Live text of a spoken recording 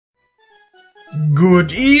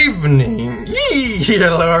Good evening!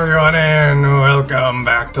 Hello everyone and welcome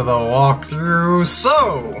back to the walkthrough.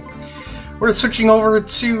 So, we're switching over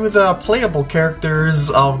to the playable characters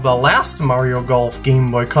of the last Mario Golf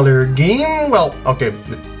Game Boy Color game. Well, okay,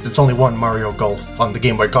 it's only one Mario Golf on the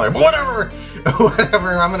Game Boy Color, but whatever!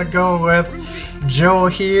 Whatever, I'm gonna go with Joe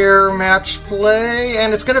here, match play,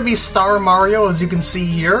 and it's gonna be Star Mario as you can see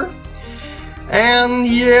here. And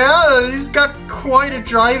yeah, he's got quite a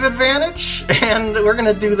drive advantage, and we're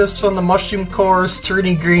gonna do this from the mushroom course,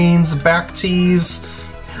 tourney greens, back tees.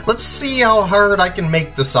 Let's see how hard I can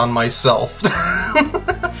make this on myself.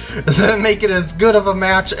 Make it as good of a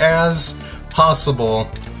match as possible.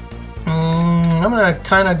 I'm gonna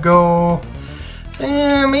kind of go...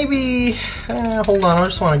 maybe... hold on, I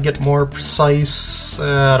just want to get more precise.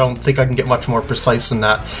 I don't think I can get much more precise than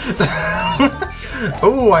that.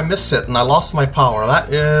 Oh, I missed it and I lost my power.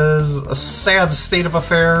 That is a sad state of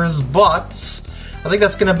affairs, but I think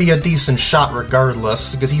that's going to be a decent shot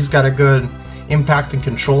regardless, because he's got a good impact and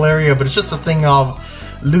control area, but it's just a thing of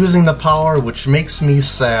losing the power, which makes me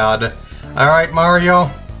sad. Alright,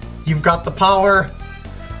 Mario, you've got the power,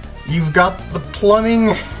 you've got the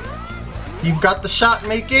plumbing, you've got the shot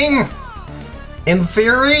making, in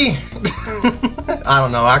theory. I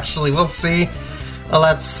don't know, actually, we'll see. Well,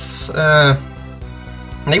 that's,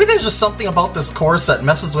 maybe there's just something about this course that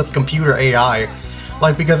messes with computer AI,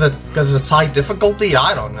 like because of its high difficulty.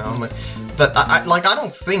 I don't know, but I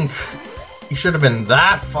don't think you should have been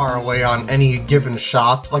that far away on any given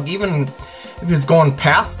shot. Like even if he was going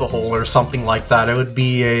past the hole or something like that, it would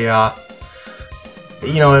be a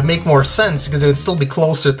it'd make more sense because it would still be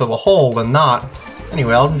closer to the hole than not.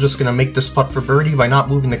 Anyway, I'm just gonna make this putt for birdie by not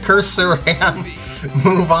moving the cursor and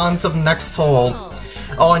move on to the next hole.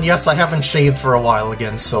 Oh, and yes, I haven't shaved for a while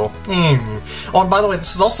again, so... Oh, and by the way,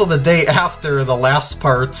 this is also the day after the last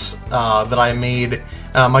part that I made.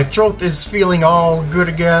 My throat is feeling all good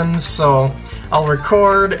again, so I'll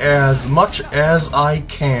record as much as I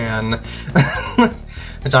can.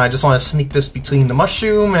 And I just want to sneak this between the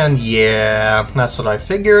mushroom, and yeah, that's what I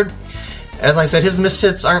figured. As I said, his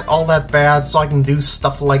mishits aren't all that bad, so I can do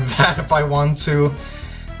stuff like that if I want to.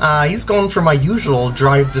 He's going for my usual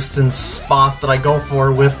drive distance spot that I go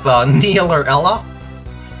for with Neil or Ella,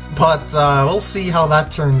 but we'll see how that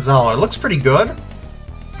turns out. It looks pretty good.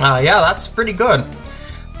 Yeah, that's pretty good.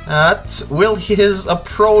 Will his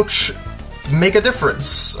approach make a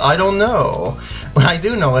difference? I don't know. What I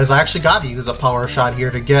do know is I actually got to use a power shot here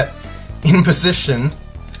to get in position.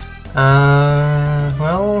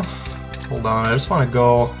 Well, hold on, I just want to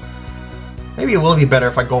go... Maybe it will be better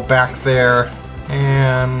if I go back there.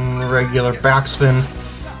 And regular backspin.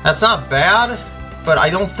 That's not bad, but I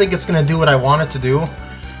don't think it's gonna do what I want it to do.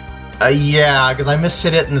 Yeah, because I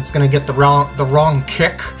mishit it and it's gonna get the wrong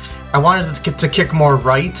kick. I wanted it to kick more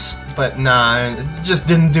right, but nah, it just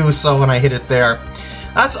didn't do so when I hit it there.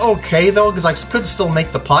 That's okay though, because I could still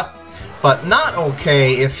make the putt, but not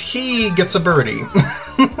okay if he gets a birdie.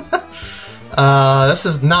 This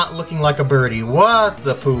is not looking like a birdie. What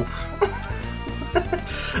the poop?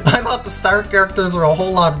 I thought the star characters were a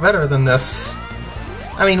whole lot better than this.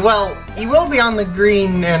 I mean, well, he will be on the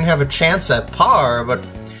green and have a chance at par, but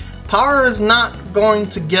par is not going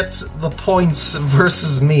to get the points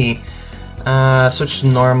versus me. Switch to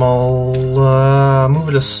normal, move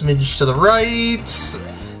it a smidge to the right.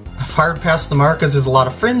 Hard past the mark because there's a lot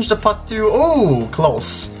of fringe to putt through. Ooh,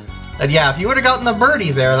 close. And yeah, if you would have gotten the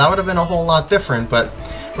birdie there, that would have been a whole lot different, but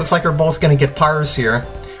looks like we're both going to get pars here.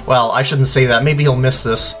 Well, I shouldn't say that. Maybe he'll miss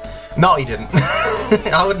this. No, he didn't.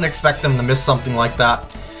 I wouldn't expect him to miss something like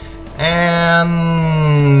that.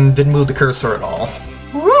 And... didn't move the cursor at all.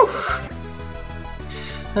 Woo!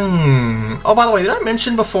 Oh, by the way, did I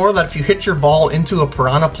mention before that if you hit your ball into a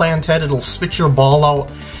piranha plant head, it'll spit your ball out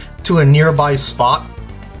to a nearby spot?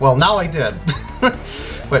 Well, now I did.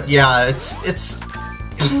 But yeah, it's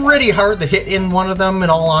pretty hard to hit in one of them, in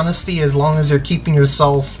all honesty, as long as you're keeping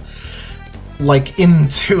yourself like in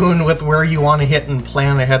tune with where you want to hit and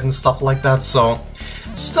plan ahead and stuff like that. So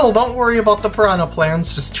still, don't worry about the piranha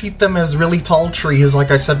plants, just treat them as really tall trees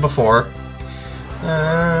like I said before.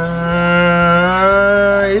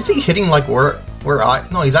 Is he hitting like where I...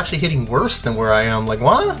 No, he's actually hitting worse than where I am. Like,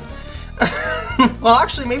 what? Well,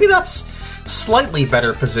 actually, maybe that's slightly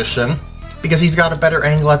better position, because he's got a better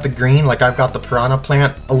angle at the green, like I've got the piranha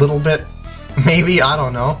plant a little bit. Maybe, I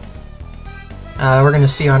don't know. We're gonna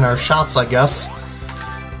see on our shots, I guess.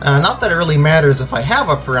 Not that it really matters if I have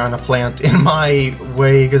a piranha plant in my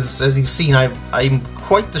way, because as you've seen, I'm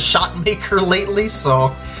quite the shot maker lately,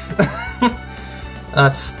 so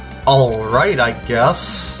that's alright, I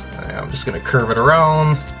guess. I'm just gonna curve it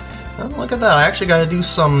around. Oh, look at that, I actually gotta do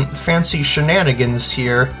some fancy shenanigans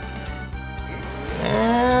here.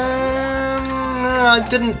 And I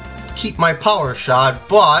didn't keep my power shot,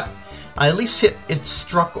 but I at least it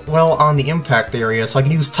struck well on the impact area, so I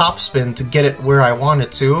can use top spin to get it where I want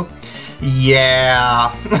it to.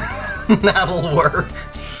 Yeah, that'll work.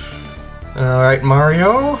 Alright,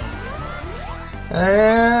 Mario.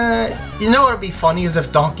 You know what would be funny is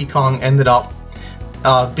if Donkey Kong ended up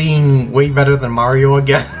being way better than Mario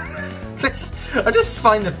again. I just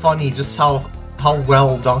find it funny just how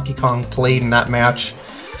well Donkey Kong played in that match.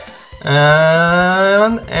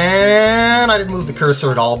 And I didn't move the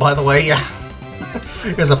cursor at all, by the way. Yeah,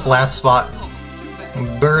 here's a flat spot.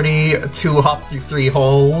 Birdie, 2 up through 3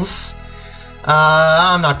 holes.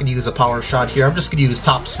 I'm not going to use a power shot here. I'm just going to use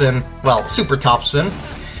top spin. Well, super top spin.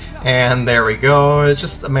 And there we go. It's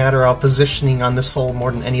just a matter of positioning on this hole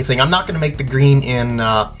more than anything. I'm not going to make the green in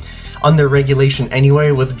under regulation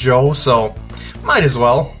anyway with Joe, so might as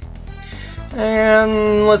well.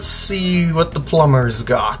 And let's see what the plumber's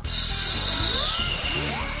got.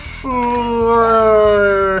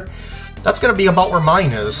 That's gonna be about where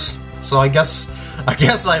mine is. So I guess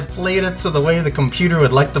I played it to the way the computer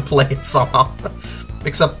would like to play it somehow.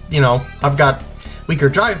 Except, you know, I've got weaker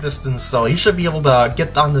drive distance, so he should be able to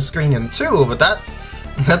get on the screen in 2, but that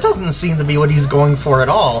doesn't seem to be what he's going for at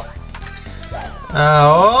all.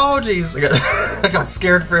 Oh jeez, I got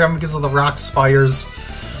scared for him because of the rock spires.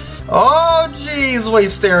 Oh jeez,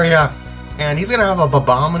 waste area. And he's gonna have a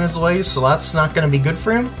bomb in his way, so that's not gonna be good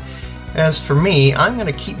for him. As for me, I'm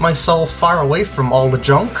gonna keep myself far away from all the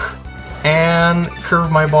junk and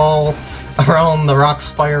curve my ball around the rock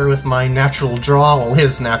spire with my natural draw, well,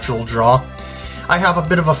 his natural draw. I have a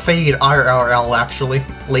bit of a fade IRL actually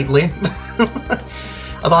lately.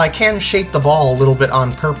 Although I can shape the ball a little bit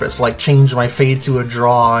on purpose, like change my fade to a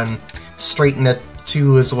draw and straighten it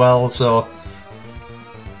too as well, so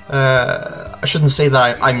I shouldn't say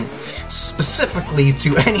that I'm specifically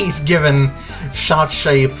to any given shot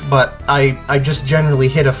shape, but I just generally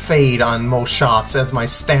hit a fade on most shots as my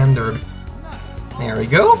standard. There we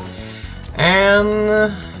go.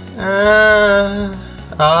 And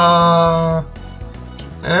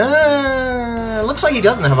looks like he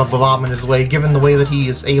doesn't have a bomb in his way, given the way that he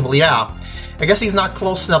is able. Yeah, I guess he's not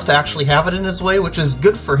close enough to actually have it in his way, which is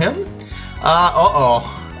good for him.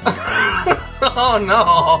 Uh-oh. Oh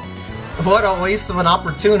no! What a waste of an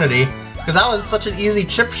opportunity. Because that was such an easy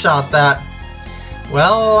chip shot that,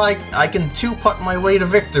 well, I can 2-putt my way to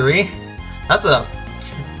victory. That's a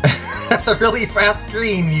that's a really fast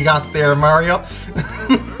green you got there, Mario.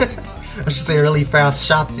 I should say a really fast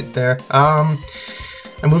shot there. I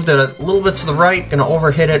moved it a little bit to the right, gonna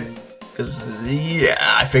overhit it, because, yeah,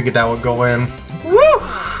 I figured that would go in. Woo!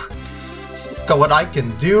 So look at what I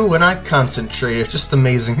can do when I concentrate, it's just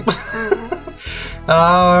amazing.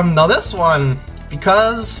 Now this one,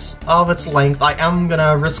 because of its length, I am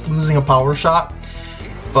gonna risk losing a power shot,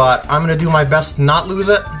 but I'm gonna do my best to not lose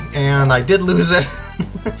it, and I did lose it,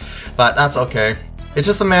 but that's okay. It's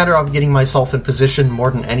just a matter of getting myself in position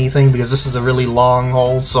more than anything, because this is a really long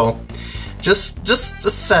hole, so just a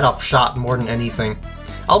setup shot more than anything.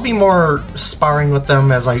 I'll be more sparring with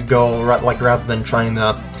them as I go, like rather than trying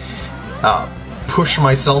to push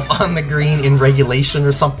myself on the green in regulation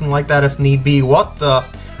or something like that if need be. What the?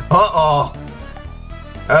 Uh-oh.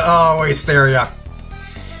 Uh-oh, waste area.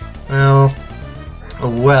 Well,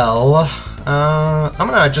 I'm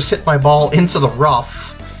gonna just hit my ball into the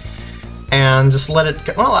rough and just let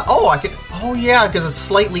it. Well, oh, I could. Oh yeah, because it's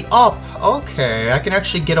slightly up. Okay, I can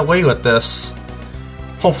actually get away with this.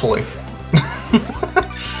 Hopefully.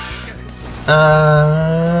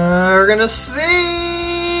 We're gonna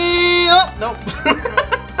see. Oh nope.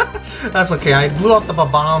 That's okay. I blew up the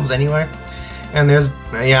bombs anyway, and there's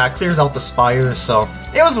it clears out the spires, so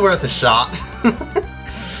it was worth a shot.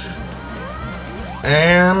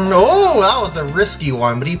 And oh, that was a risky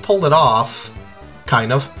one, but he pulled it off,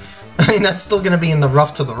 kind of. I mean, that's still gonna be in the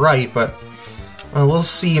rough to the right, but we'll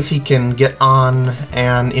see if he can get on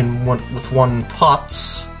and with one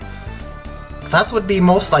putt. That would be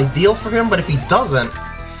most ideal for him, but if he doesn't,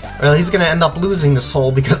 well, he's gonna end up losing this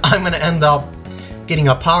hole because I'm gonna end up getting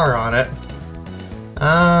a par on it.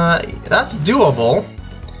 That's doable.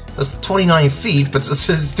 That's 29 feet, but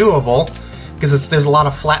it's doable because there's a lot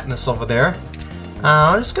of flatness over there.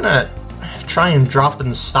 I'm just gonna try and drop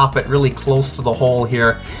and stop it really close to the hole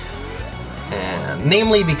here. And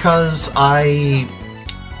namely because I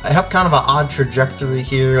have kind of an odd trajectory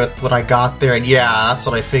here with what I got there, and yeah, that's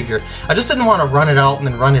what I figured. I just didn't want to run it out and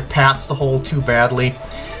then run it past the hole too badly.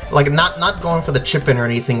 Like, not going for the chip-in or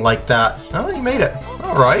anything like that. Oh, he made it.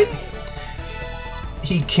 Alright.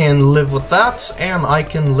 he can live with that, and I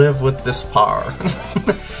can live with this power.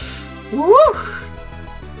 Woo!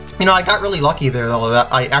 You know, I got really lucky there, though,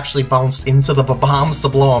 that I actually bounced into the bombs to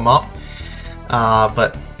blow him up.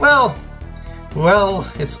 But, well,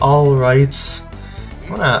 it's alright. I'm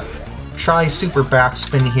gonna try super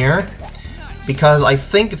backspin here, because I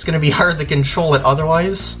think it's gonna be hard to control it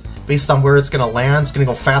otherwise, based on where it's gonna land. It's gonna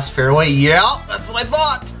go fast fairway. Yeah, that's what I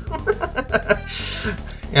thought!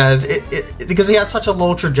 Yeah, because he has such a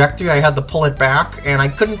low trajectory, I had to pull it back, and I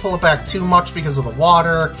couldn't pull it back too much because of the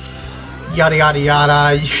water. Yada yada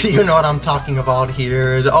yada. You know what I'm talking about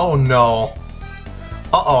here. Oh no.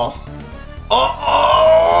 Uh-oh.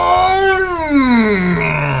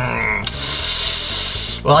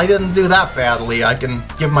 Well, I didn't do that badly. I can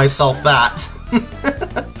give myself that.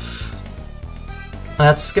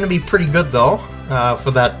 That's gonna be pretty good, though,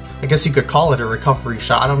 for that. I guess you could call it a recovery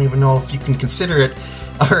shot. I don't even know if you can consider it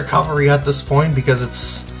a recovery at this point, because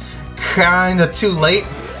it's kinda too late.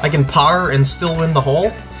 I can power and still win the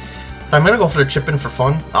hole. I'm gonna go for the chip-in for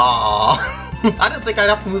fun. Aww. I didn't think I'd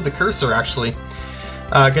have to move the cursor, actually.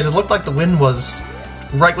 Because it looked like the wind was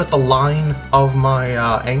right with the line of my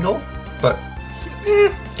angle, but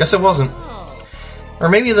guess it wasn't. Or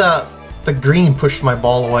maybe the green pushed my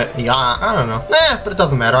ball away. Yeah, I don't know. Nah, but it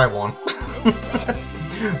doesn't matter, I won.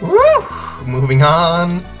 Woo! Moving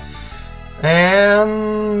on.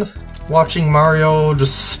 And watching Mario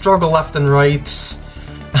just struggle left and right.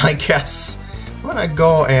 I guess I'm gonna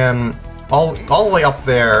go and all the way up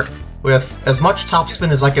there with as much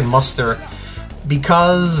topspin as I can muster,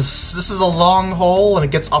 because this is a long hole and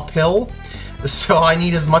it gets uphill, so I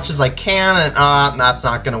need as much as I can, and that's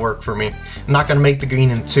not gonna work for me. I'm not gonna make the green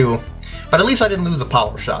in 2, but at least I didn't lose a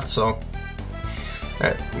power shot, so.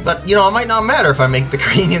 But, you know, it might not matter if I make the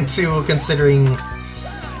green in 2, considering,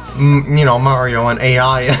 you know, Mario and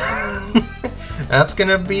AI. That's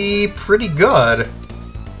gonna be pretty good.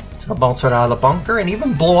 So I'll bounce right out of the bunker and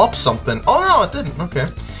even blow up something. Oh no, it didn't. Okay. I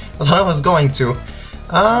thought I was going to.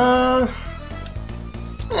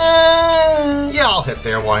 Yeah, I'll hit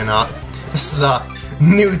there, why not? This is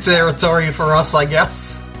new territory for us, I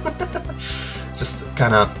guess. Just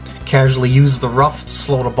kind of casually use the rough to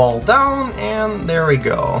slow the ball down, and there we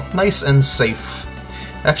go. Nice and safe.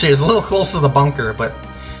 Actually, it's a little close to the bunker, but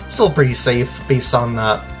still pretty safe based on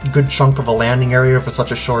that good chunk of a landing area for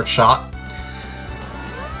such a short shot.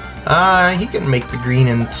 He can make the green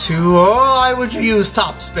in 2. Oh, why would you use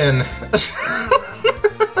topspin?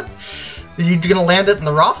 Are you gonna land it in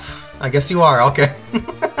the rough? I guess you are, okay.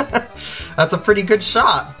 That's a pretty good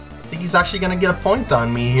shot. I think he's actually gonna get a point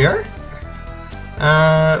on me here.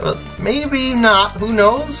 Maybe not, who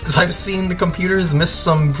knows? Because I've seen the computers miss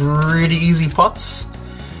some pretty easy putts.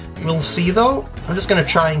 We'll see though. I'm just gonna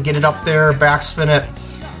try and get it up there, backspin it,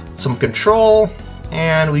 some control,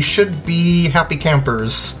 and we should be happy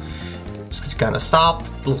campers. Just kind of stop,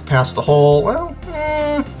 look past the hole. Well,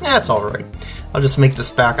 yeah, it's alright. I'll just make this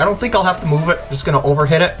back. I don't think I'll have to move it. Just gonna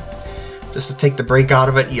overhit it, just to take the break out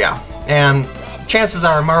of it. Yeah, and chances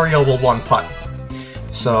are Mario will one putt.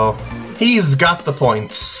 So he's got the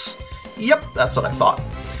points. Yep, that's what I thought.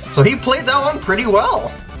 So he played that one pretty well.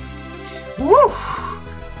 Woo!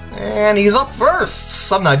 And he's up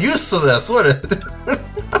first. I'm not used to this, would it?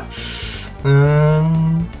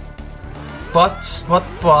 But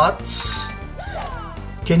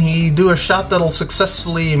can he do a shot that'll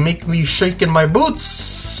successfully make me shake in my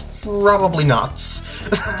boots? Probably not.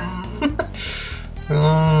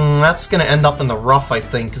 That's gonna end up in the rough, I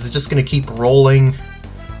think, because it's just gonna keep rolling.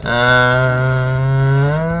 Wow,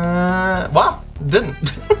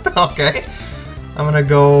 didn't. Okay. I'm gonna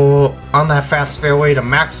go on that fast fairway to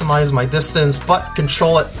maximize my distance, but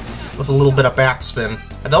control it with a little bit of backspin.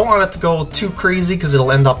 I don't want it to go too crazy because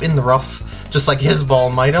it'll end up in the rough, just like his ball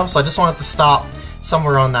might have, so I just want it to stop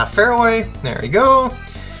somewhere on that fairway. There we go.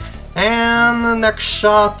 And the next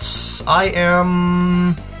shot, I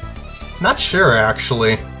am not sure,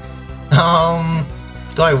 actually. Do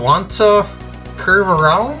I want to curve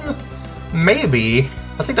around? Maybe.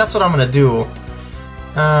 I think that's what I'm gonna do.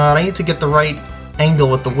 I need to get the right angle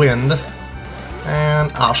with the wind.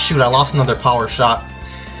 And, oh shoot, I lost another power shot.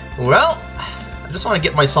 Well, I just want to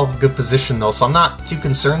get myself a good position though, so I'm not too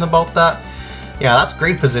concerned about that. Yeah, that's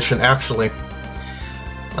great position, actually.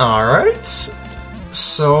 Alright.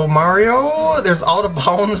 So, Mario, there's out of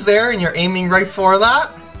bounds there, and you're aiming right for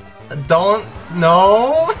that. Don't...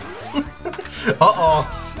 No! Uh-oh.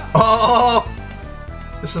 Uh-oh!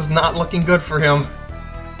 This is not looking good for him.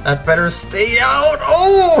 That better stay out!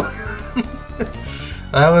 Oh!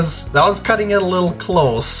 that was cutting it a little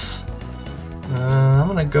close. I'm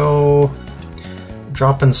gonna go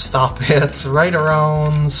drop and stop it right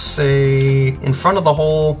around, say, in front of the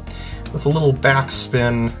hole with a little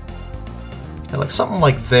backspin. Yeah, like something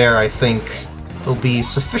like there, I think, will be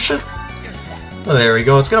sufficient. Oh, there we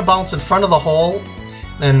go. It's going to bounce in front of the hole,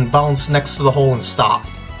 then bounce next to the hole and stop.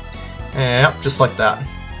 Yep, just like that.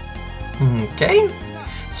 Okay.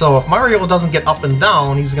 So if Mario doesn't get up and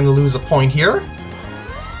down, he's going to lose a point here.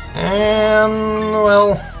 And,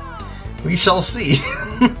 well, we shall see.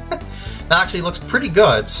 That actually looks pretty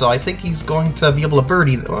good, so I think he's going to be able to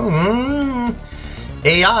birdie.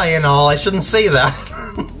 AI and all, I shouldn't say that.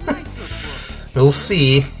 We'll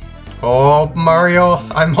see. Oh, Mario,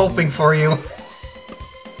 I'm hoping for you.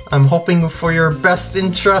 I'm hoping for your best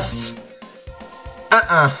interest.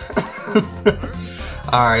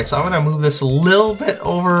 Alright, so I'm gonna move this a little bit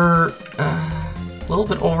over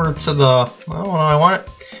to the, well, I want it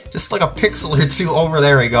just like a pixel or two over,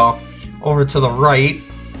 there we go, over to the right,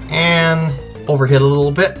 and overhit a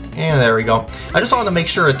little bit, and there we go. I just wanted to make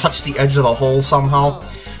sure it touched the edge of the hole somehow,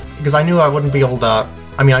 because I knew I wouldn't be able to,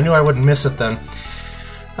 I knew I wouldn't miss it then.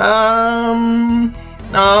 I'm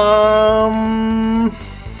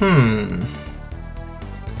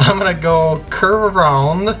gonna go curve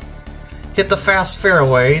around, hit the fast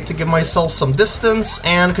fairway to give myself some distance,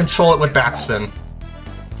 and control it with backspin.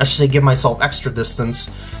 I should say give myself extra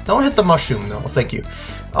distance. Don't hit the mushroom, no, thank you.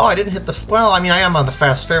 Oh, I didn't hit the... Well, I am on the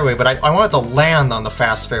fast fairway, but I wanted to land on the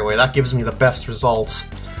fast fairway. That gives me the best results.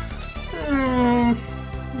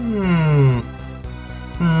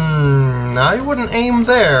 I wouldn't aim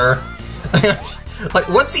there. Like,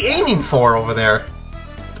 what's he aiming for over there?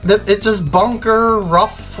 It's just bunker,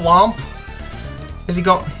 rough, thwomp? Is he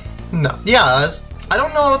going... No. Yeah, I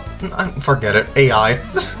don't know... Forget it. AI.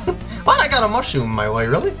 What? I got a mushroom my way,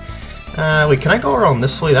 really? Wait, can I go around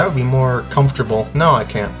this way? That would be more comfortable. No, I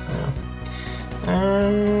can't.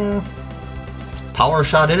 Yeah. Power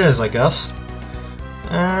shot it is, I guess.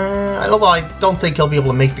 I don't think he'll be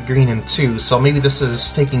able to make the green in 2, so maybe this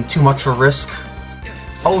is taking too much of a risk.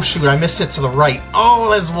 Oh shoot, I missed it to the right. Oh,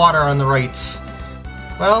 there's water on the rights.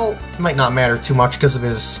 Well, it might not matter too much because of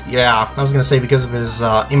his... Yeah, I was going to say because of his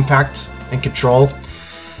impact and control.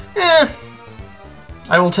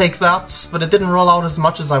 I will take that, but it didn't roll out as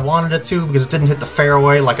much as I wanted it to because it didn't hit the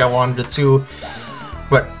fairway like I wanted it to.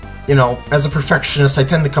 But, you know, as a perfectionist, I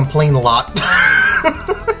tend to complain a lot.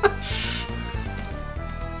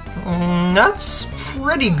 That's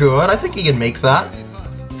pretty good. I think he can make that.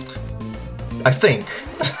 I think.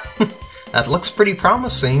 That looks pretty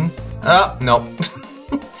promising. Nope.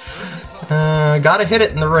 Gotta hit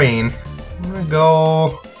it in the rain. I'm gonna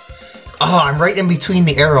go... Oh, I'm right in between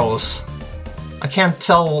the arrows. I can't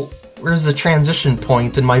tell where's the transition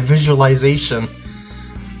point in my visualization.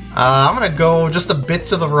 I'm gonna go just a bit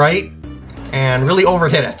to the right and really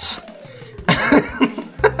overhit it.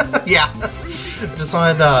 Yeah. Just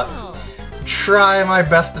wanted to try my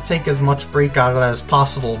best to take as much break out of it as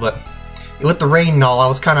possible, but with the rain and all, that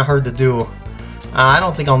was kind of hard to do. I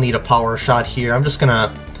don't think I'll need a power shot here. I'm just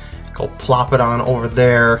gonna go plop it on over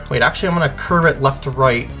there. Wait, actually I'm gonna curve it left to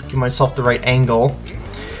right, give myself the right angle,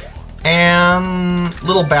 and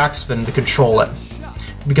little backspin to control it.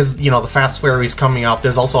 Because, you know, the fast fairway's coming up.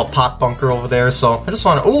 There's also a pot bunker over there, so I just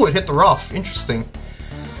want to... Oh, it hit the rough. Interesting.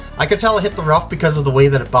 I could tell it hit the rough because of the way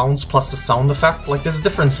that it bounced plus the sound effect. Like, there's a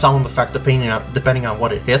different sound effect depending on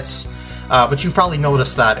what it hits. But you've probably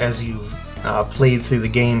noticed that as you've played through the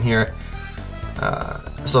game here.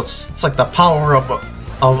 So it's like the power of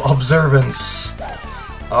observance.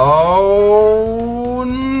 Oh,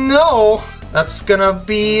 no! That's gonna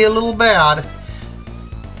be a little bad.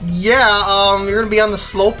 Yeah, you're gonna be on the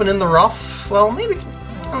slope and in the rough. Well, maybe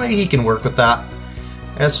he can work with that.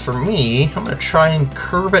 As for me, I'm gonna try and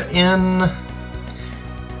curve it in,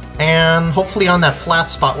 and hopefully on that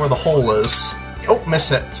flat spot where the hole is. Oh,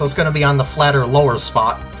 miss it. So it's gonna be on the flatter lower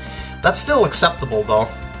spot. That's still acceptable though.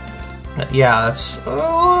 Yeah, it's a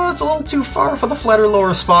little too far for the flatter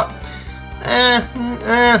lower spot.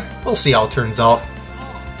 We'll see how it turns out.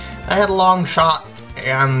 I had a long shot,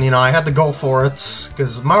 and, you know, I had to go for it,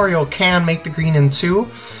 because Mario can make the green in 2,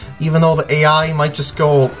 even though the AI might just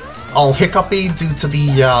go all hiccupy due to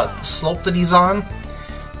the slope that he's on,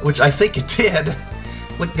 which I think it did.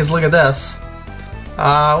 Look at this.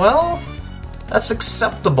 Well, that's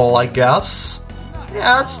acceptable, I guess.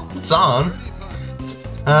 Yeah, it's on.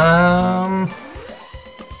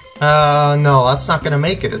 No, that's not gonna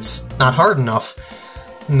make it. It's not hard enough.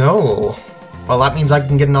 No. Well, that means I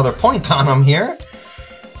can get another point on him here.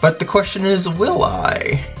 But the question is, will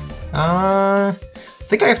I? I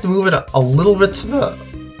think I have to move it a little bit to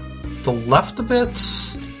the left a bit.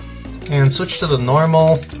 And switch to the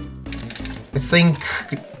normal. I think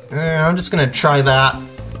I'm just gonna try that.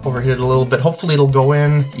 Overhit it a little bit. Hopefully it'll go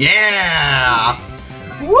in. Yeah!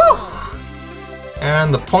 Woo!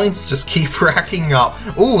 And the points just keep racking up.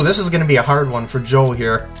 Ooh, this is gonna be a hard one for Joe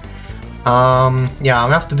here. Yeah, I'm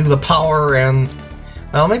gonna have to do the power and...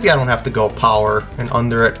 Well, maybe I don't have to go power and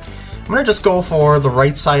under it. I'm gonna just go for the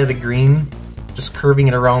right side of the green. Just curving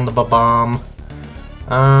it around the bomb.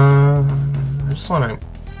 I just wanna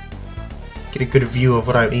get a good view of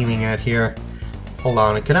what I'm aiming at here. Hold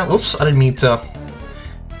on, can I... Oops, I didn't mean to...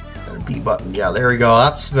 B button. Yeah, there we go.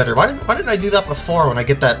 That's better. Why didn't I do that before when I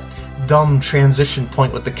get that dumb transition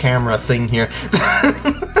point with the camera thing here?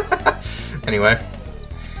 Anyway.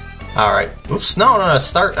 Alright. Oops. No.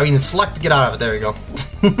 Start. I mean, select to get out of it. There we go.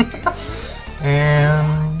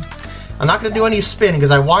 And I'm not going to do any spin because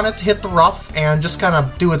I want it to hit the rough and just kind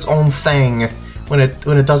of do its own thing when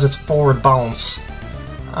it does its forward bounce.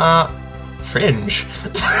 Fringe.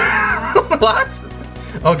 What?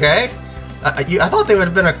 Okay. I thought they would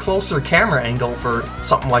have been a closer camera angle for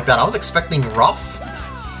something like that. I was expecting rough.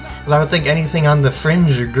 Because I would think anything on the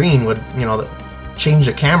fringe or green would, you know, change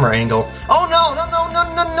the camera angle. Oh no, no!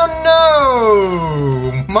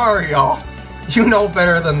 Mario! You know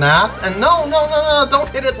better than that. And no, don't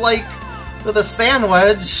hit it like with a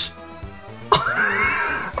sandwich.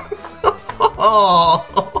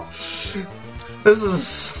 Oh, this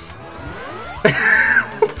is...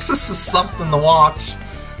 this is something to watch.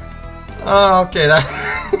 Okay, that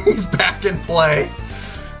he's back in play.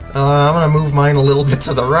 I'm gonna move mine a little bit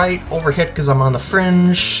to the right, overhit because I'm on the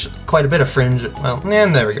fringe, quite a bit of fringe. Well,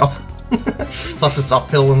 and there we go. Plus it's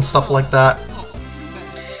uphill and stuff like that.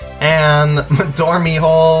 And Dormy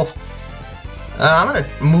hole. I'm gonna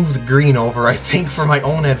move the green over, I think, for my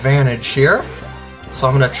own advantage here. So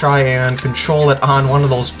I'm gonna try and control it on one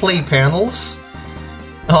of those play panels.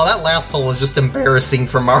 Oh, that last hole is just embarrassing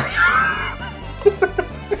for Mario.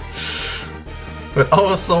 But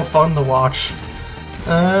oh, it's so fun to watch.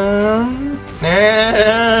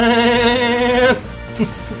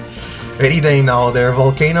 Any day now there,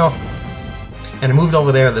 Volcano. And I moved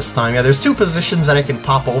over there this time. Yeah, there's two positions that I can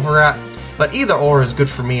pop over at, but either or is good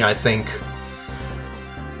for me, I think.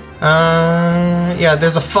 Yeah,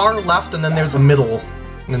 there's a far left and then there's a middle.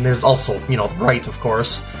 And then there's also, you know, the right, of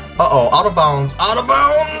course. Uh-oh, out of bounds. Out of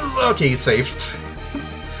bounds! Okay, saved.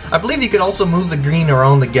 I believe you could also move the green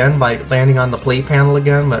around again by landing on the play panel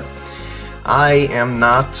again, but I am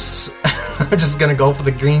not. I'm just gonna go for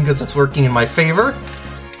the green because it's working in my favor.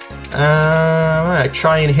 I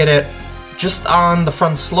try and hit it just on the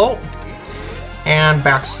front slope and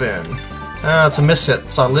backspin. It's a miss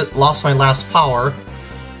hit, so I lost my last power.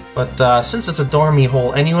 But since it's a dormy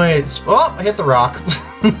hole anyway, it's... Oh, I hit the rock.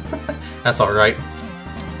 That's alright.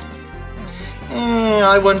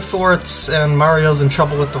 I went for it, and Mario's in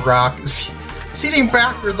trouble with the rock. He's hitting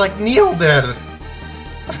backwards like Neil did.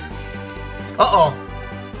 Uh-oh.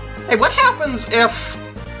 Hey, what happens if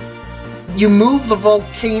you move the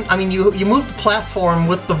volcano... I mean, you move the platform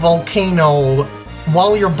with the volcano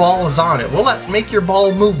while your ball is on it? Will that make your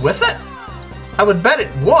ball move with it? I would bet it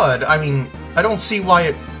would. I mean, I don't see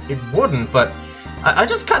why it wouldn't, but I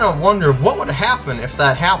just kind of wonder what would happen if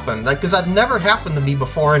that happened, because that never happened to me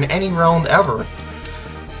before in any round ever.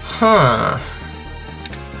 Huh. I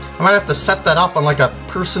might have to set that up on like a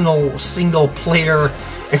personal single-player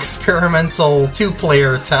experimental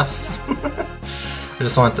two-player test. I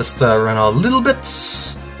just want this to run a little bit,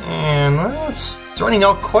 and well, it's running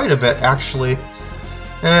out quite a bit actually.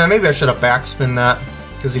 Maybe I should have backspin that,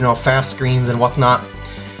 because you know, fast screens and whatnot.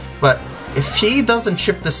 But if he doesn't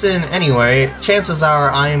chip this in anyway, chances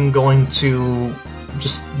are I'm going to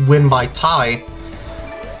just win by tie.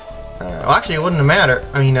 Well, actually, it wouldn't have mattered.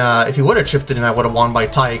 I mean, if he would have chipped it in, I would have won by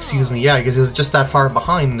tie, excuse me. Yeah, because he was just that far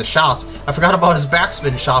behind the shots. I forgot about his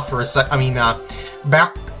backspin shot for a sec. I mean,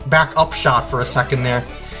 back up shot for a second there.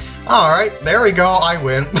 Alright, there we go, I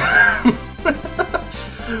win.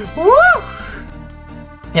 Woo!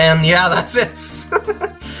 And yeah, that's it.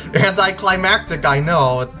 Anticlimactic, I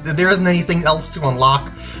know. There isn't anything else to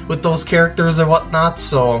unlock with those characters or whatnot,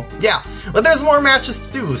 so yeah. But there's more matches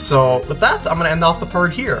to do, so with that, I'm going to end off the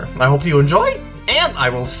part here. I hope you enjoyed, and I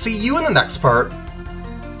will see you in the next part.